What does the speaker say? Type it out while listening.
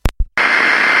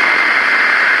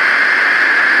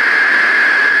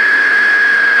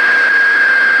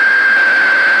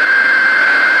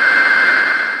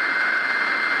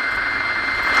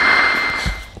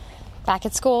Back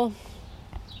at school.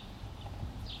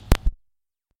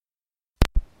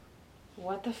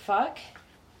 What the fuck?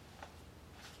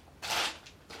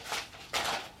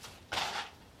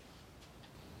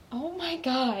 Oh my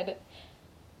god.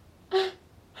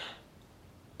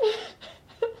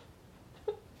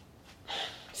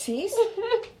 Cease?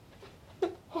 Oh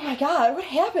my god, what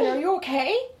happened? Are you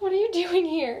okay? What are you doing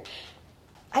here?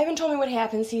 Ivan told me what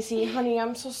happened, Cece. Honey,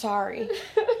 I'm so sorry.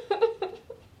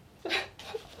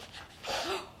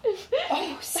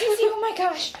 Oh, Cece, oh my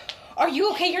gosh. Are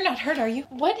you okay? You're not hurt, are you?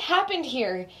 What happened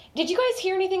here? Did you guys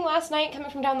hear anything last night coming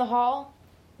from down the hall?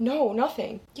 No,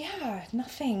 nothing. Yeah,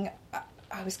 nothing.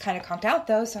 I was kind of conked out,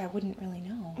 though, so I wouldn't really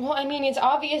know. Well, I mean, it's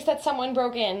obvious that someone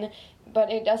broke in,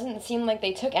 but it doesn't seem like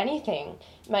they took anything.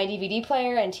 My DVD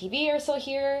player and TV are still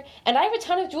here, and I have a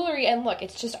ton of jewelry, and look,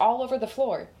 it's just all over the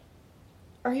floor.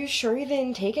 Are you sure you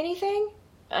didn't take anything?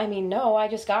 I mean, no, I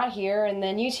just got here, and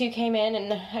then you two came in,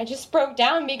 and I just broke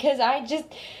down because I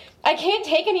can't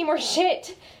take any more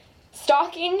shit.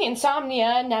 Stalking,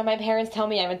 insomnia, now my parents tell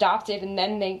me I'm adopted, and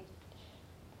then they're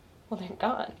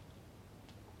gone.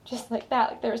 Just like that,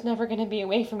 like there was never going to be a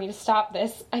way for me to stop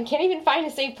this. I can't even find a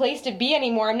safe place to be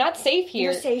anymore. I'm not safe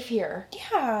here. You're safe here.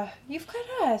 Yeah, you've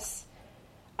got us.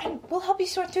 And we'll help you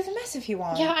sort through the mess if you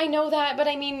want. Yeah, I know that, but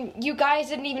I mean, you guys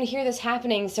didn't even hear this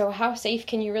happening, so how safe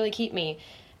can you really keep me?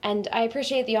 And I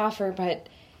appreciate the offer, but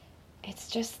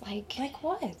it's just like... Like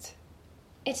what?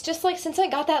 It's just like since I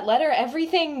got that letter,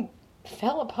 everything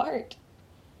fell apart.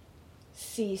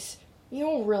 Cease. You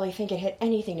don't really think it had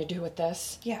anything to do with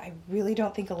this? Yeah, I really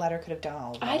don't think a letter could have done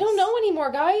all of this. I don't know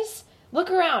anymore, guys.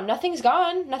 Look around. Nothing's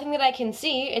gone. Nothing that I can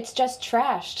see. It's just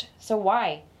trashed. So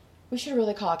why? We should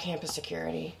really call campus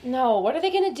security. No, what are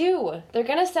they going to do? They're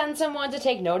going to send someone to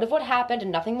take note of what happened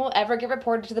and nothing will ever get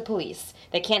reported to the police.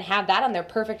 They can't have that on their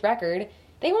perfect record.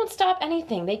 They won't stop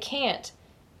anything. They can't.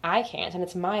 I can't, and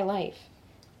it's my life.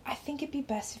 I think it'd be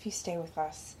best if you stay with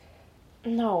us.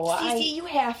 No, Cece, you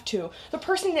have to. The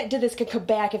person that did this could come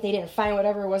back if they didn't find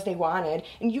whatever it was they wanted,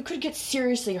 and you could get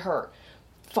seriously hurt.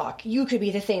 Fuck, you could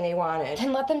be the thing they wanted.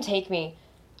 Then let them take me.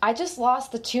 I just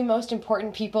lost the two most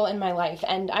important people in my life,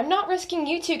 and I'm not risking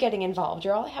you two getting involved.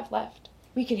 You're all I have left.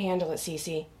 We can handle it,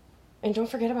 Cece. And don't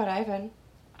forget about Ivan.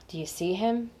 Do you see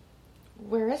him?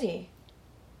 Where is he?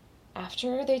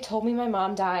 After they told me my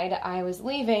mom died, I was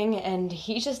leaving, and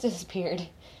he just disappeared.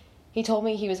 He told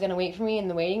me he was going to wait for me in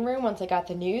the waiting room once I got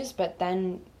the news, but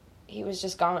then he was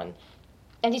just gone.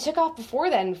 And he took off before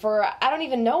then for I don't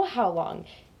even know how long.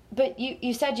 But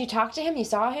you said you talked to him? You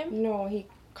saw him? No, he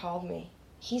called me.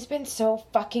 He's been so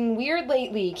fucking weird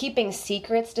lately, keeping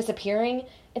secrets, disappearing.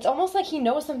 It's almost like he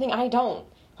knows something I don't.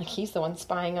 Like he's the one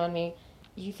spying on me.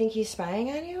 You think he's spying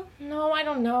on you? No, I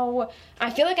don't know. I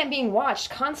feel like I'm being watched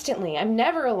constantly. I'm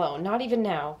never alone, not even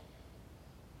now.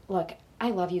 Look,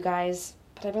 I love you guys,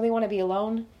 but I really want to be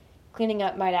alone. Cleaning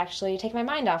up might actually take my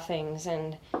mind off things,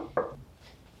 and...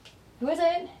 Who is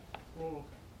it? Mm.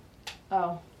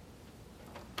 Oh.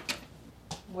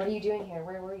 What are you doing here?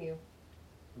 Where were you?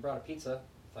 I brought a pizza.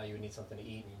 Thought you would need something to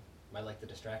eat and might like the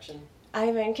distraction.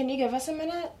 Ivan, can you give us a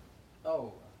minute?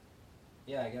 Oh,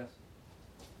 yeah, I guess.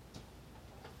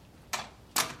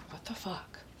 What the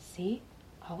fuck? See?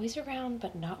 Always around,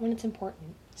 but not when it's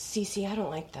important. Cece, I don't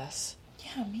like this.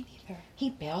 Yeah, me neither. He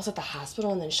bails at the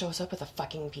hospital and then shows up with a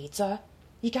fucking pizza?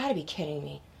 You gotta be kidding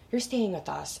me. You're staying with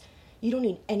us. You don't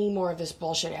need any more of this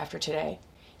bullshit after today.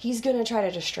 He's gonna try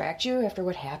to distract you after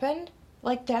what happened?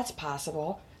 Like, that's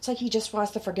possible. It's like he just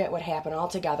wants to forget what happened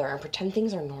altogether and pretend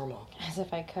things are normal. As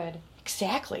if I could.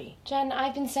 Exactly. Jen,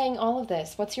 I've been saying all of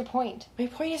this. What's your point? My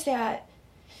point is that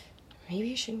maybe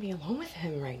you shouldn't be alone with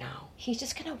him right now. He's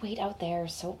just gonna wait out there,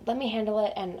 so let me handle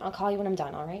it, and I'll call you when I'm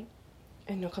done, alright?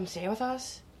 And you'll come stay with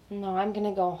us? No, I'm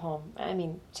gonna go home. I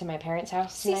mean, to my parents'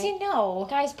 house tonight. Cece, no.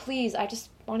 Guys, please, I just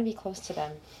want to be close to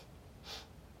them.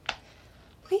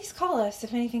 Please call us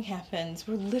if anything happens.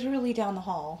 We're literally down the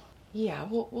hall. Yeah,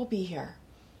 we'll be here.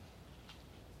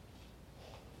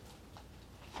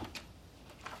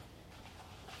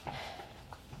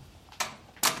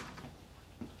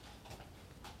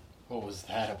 What was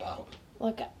that about?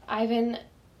 Look, Ivan,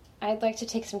 I'd like to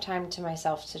take some time to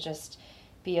myself to just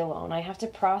be alone. I have to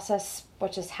process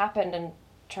what just happened and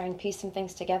try and piece some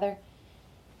things together.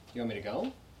 You want me to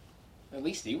go? At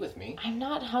least eat with me. I'm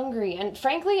not hungry, and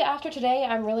frankly, after today,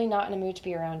 I'm really not in a mood to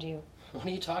be around you. What are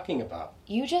you talking about?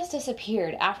 You just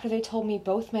disappeared after they told me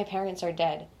both my parents are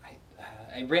dead.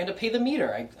 I ran to pay the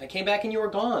meter. I came back and you were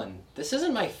gone. This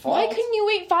isn't my fault. Why couldn't you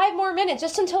wait 5 more minutes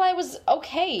just until I was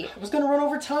okay? I was going to run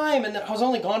over time, and I was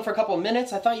only gone for a couple of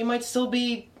minutes. I thought you might still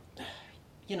be,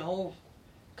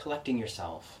 collecting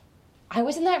yourself. I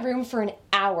was in that room for an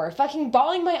hour, fucking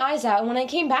bawling my eyes out, and when I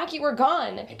came back, you were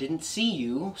gone. I didn't see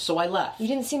you, so I left. You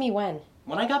didn't see me when?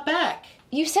 When I got back.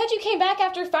 You said you came back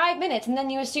after 5 minutes, and then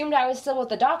you assumed I was still with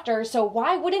the doctor, so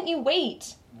why wouldn't you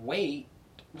wait? Wait?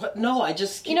 What? No, I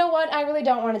just... You know what? I really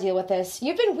don't want to deal with this.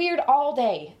 You've been weird all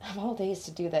day. Of all days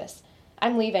to do this.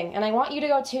 I'm leaving, and I want you to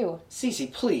go too.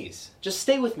 Cece, please. Just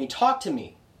stay with me. Talk to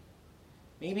me.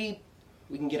 Maybe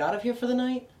we can get out of here for the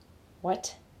night?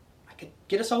 What? I could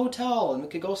get us a hotel, and we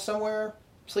could go somewhere,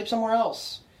 sleep somewhere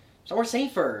else. Somewhere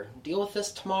safer. Deal with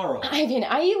this tomorrow. Ivan,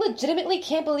 I legitimately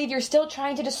can't believe you're still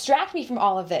trying to distract me from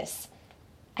all of this.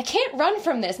 I can't run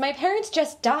from this. My parents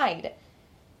just died.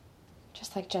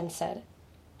 Just like Jen said.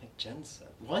 Like Jen said.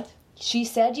 What? She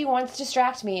said you wanted to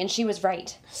distract me, and she was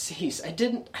right. Cease, I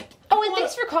didn't... Oh, and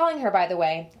thanks for calling her, by the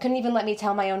way. Couldn't even let me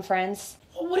tell my own friends.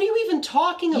 What are you even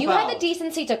talking about? You had the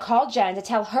decency to call Jen to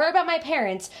tell her about my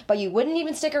parents, but you wouldn't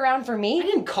even stick around for me? I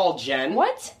didn't call Jen.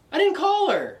 What? I didn't call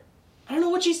her. I don't know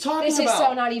what she's talking This about. is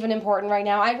so not even important right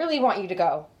now. I really want you to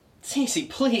go. Cece,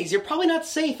 please. You're probably not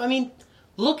safe. I mean,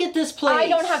 look at this place. I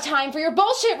don't have time for your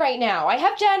bullshit right now. I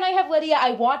have Jen, I have Lydia.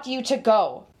 I want you to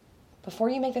go. Before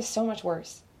you make this so much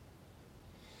worse.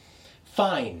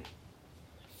 Fine.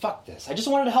 Fuck this. I just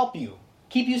wanted to help you.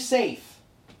 Keep you safe.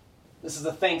 This is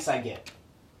the thanks I get.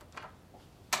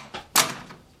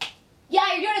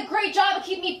 Yeah, you're doing a great job of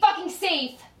keeping me fucking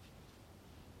safe.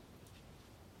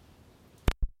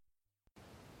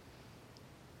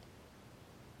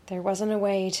 There wasn't a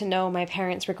way to know my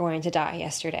parents were going to die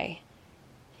yesterday.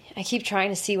 I keep trying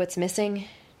to see what's missing,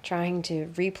 trying to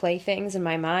replay things in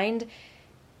my mind,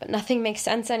 but nothing makes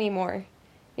sense anymore.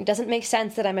 It doesn't make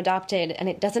sense that I'm adopted, and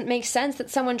it doesn't make sense that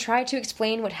someone tried to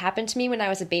explain what happened to me when I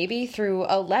was a baby through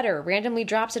a letter randomly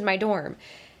dropped in my dorm.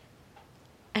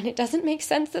 And it doesn't make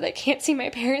sense that I can't see my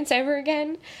parents ever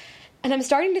again. And I'm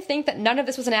starting to think that none of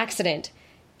this was an accident.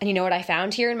 And you know what I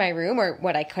found here in my room, or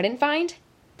what I couldn't find?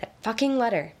 That fucking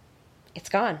letter. It's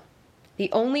gone.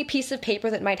 The only piece of paper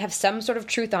that might have some sort of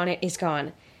truth on it is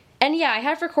gone. And yeah, I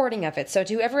have recording of it, so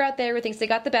to whoever out there who thinks they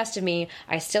got the best of me,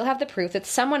 I still have the proof that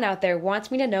someone out there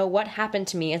wants me to know what happened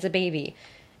to me as a baby.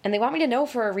 And they want me to know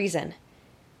for a reason.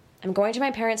 I'm going to my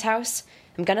parents' house,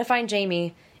 I'm gonna find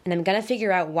Jamie, and I'm gonna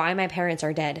figure out why my parents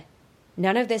are dead.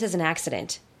 None of this is an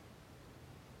accident.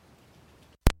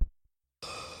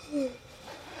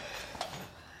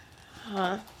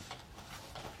 Huh?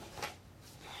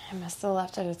 I must have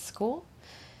left it at school?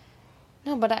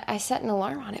 No, but I set an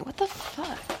alarm on it. What the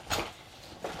fuck?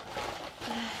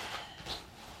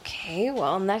 Okay,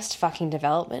 well, next fucking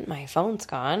development, my phone's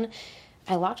gone.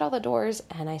 I locked all the doors,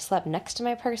 and I slept next to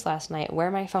my purse last night where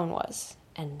my phone was.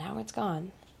 And now it's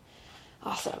gone.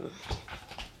 Awesome.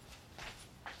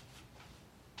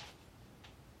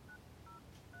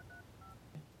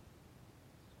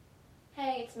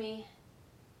 Hey, it's me.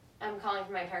 I'm calling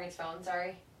from my parents' phone,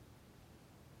 sorry.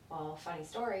 Well, funny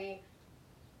story.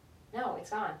 No, it's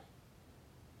gone.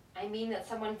 I mean that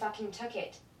someone fucking took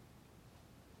it.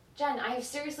 Jen, I have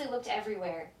seriously looked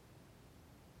everywhere.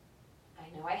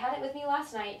 I know I had it with me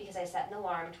last night because I set an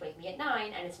alarm to wake me at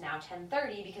 9, and it's now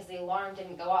 10:30 because the alarm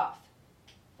didn't go off.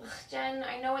 Ugh, Jen,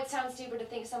 I know it sounds stupid to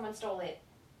think someone stole it.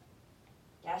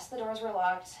 Yes, the doors were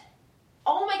locked.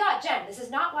 Oh my god, Jen, this is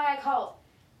not why I called.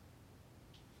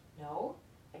 No,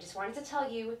 I just wanted to tell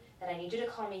you that I need you to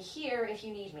call me here if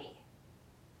you need me.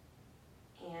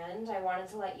 And I wanted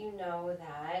to let you know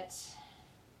that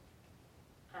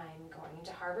I'm going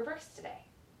to Harbor Brooks today.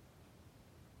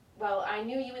 Well, I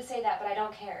knew you would say that, but I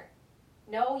don't care.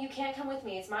 No, you can't come with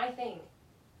me. It's my thing.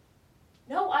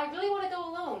 No, I really want to go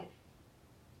alone.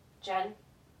 Jen,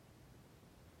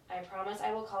 I promise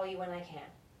I will call you when I can.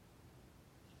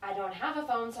 I don't have a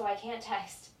phone, so I can't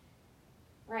text.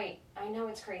 Right, I know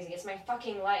it's crazy. It's my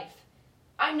fucking life.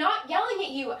 I'm not yelling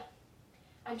at you.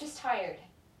 I'm just tired.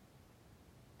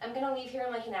 I'm gonna leave here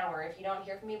in like an hour. If you don't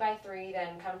hear from me by 3,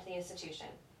 then come to the institution.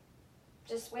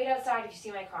 Just wait outside if you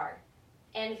see my car.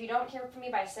 And if you don't hear from me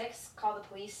by 6, call the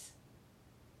police.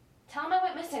 Tell them I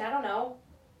went missing. I don't know.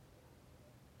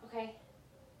 Okay.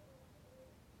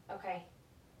 Okay.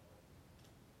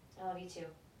 I love you too.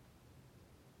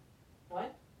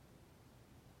 What?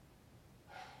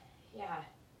 Yeah.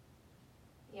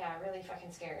 Yeah, really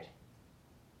fucking scared.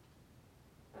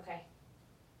 Okay.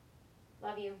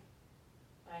 Love you.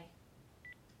 Bye.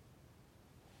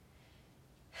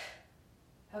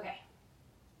 Okay.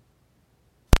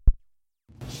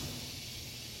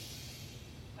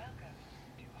 Welcome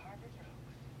to Harbor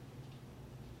Brooks.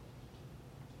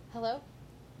 Hello?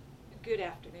 Good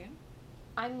afternoon.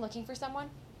 I'm looking for someone.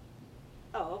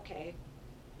 Oh, okay.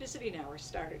 Visiting hours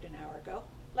started an hour ago.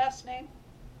 Last name?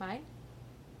 Mine?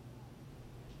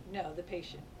 No, the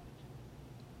patient.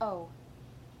 Oh,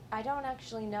 I don't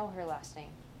actually know her last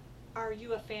name. Are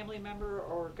you a family member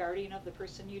or guardian of the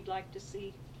person you'd like to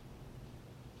see?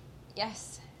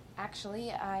 Yes,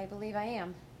 actually, I believe I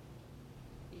am.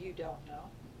 You don't know.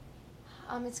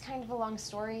 It's kind of a long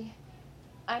story.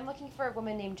 I'm looking for a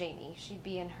woman named Jamie. She'd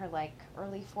be in her,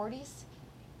 early 40s.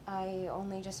 I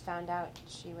only just found out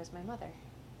she was my mother.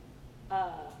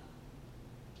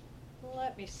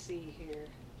 Let me see here.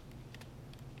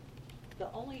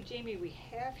 The only Jamie we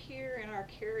have here in our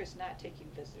care is not taking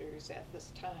visitors at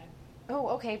this time. Oh,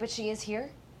 okay, but she is here?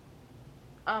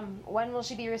 When will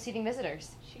she be receiving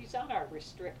visitors? She's on our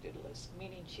restricted list,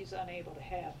 meaning she's unable to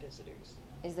have visitors.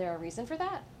 Is there a reason for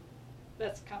that?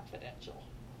 That's confidential.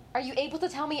 Are you able to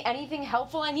tell me anything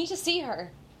helpful? I need to see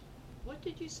her. What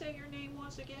did you say your name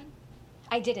was again?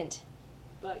 I didn't.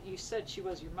 But you said she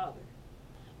was your mother.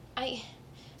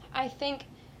 I think...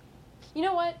 You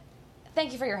know what?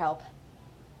 Thank you for your help.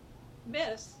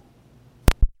 Miss?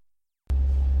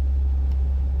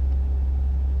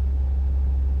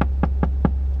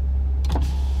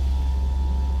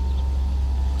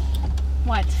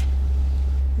 What?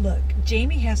 Look,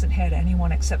 Jamie hasn't had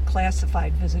anyone except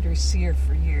classified visitors see her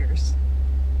for years.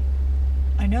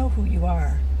 I know who you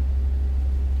are.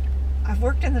 I've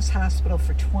worked in this hospital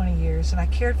for 20 years, and I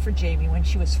cared for Jamie when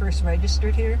she was first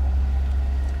registered here.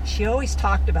 She always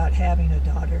talked about having a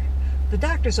daughter. The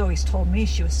doctors always told me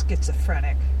she was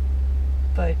schizophrenic.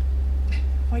 But,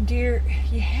 my dear,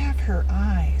 you have her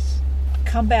eyes.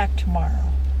 Come back tomorrow.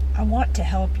 I want to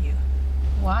help you.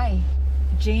 Why?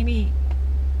 Jamie,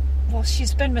 well,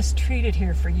 she's been mistreated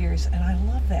here for years, and I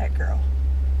love that girl.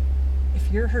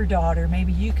 If you're her daughter,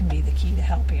 maybe you can be the key to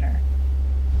helping her.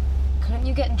 Couldn't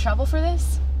you get in trouble for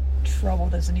this? Trouble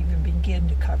doesn't even begin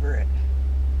to cover it.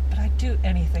 But I'd do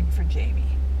anything for Jamie.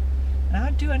 And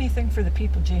I'd do anything for the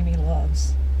people Jamie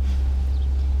loves.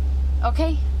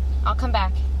 Okay, I'll come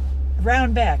back.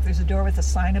 Around back, there's a door with a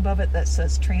sign above it that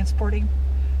says transporting.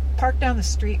 Park down the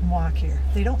street and walk here.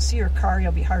 If they don't see your car,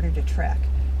 you'll be harder to track.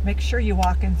 Make sure you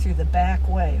walk in through the back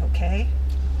way, okay?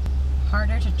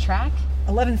 Harder to track?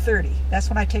 11:30. That's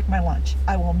when I take my lunch.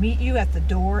 I will meet you at the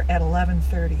door at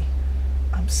 11:30.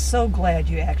 I'm so glad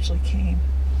you actually came.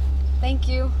 Thank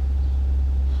you.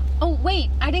 Oh, wait,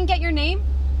 I didn't get your name?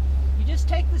 You just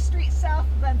take the street south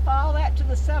and then follow that to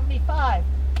the 75.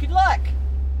 Good luck!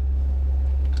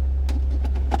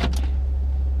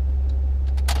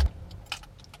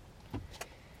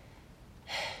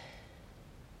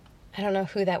 I don't know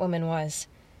who that woman was.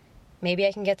 Maybe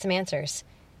I can get some answers.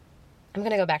 I'm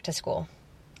gonna go back to school.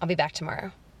 I'll be back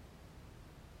tomorrow.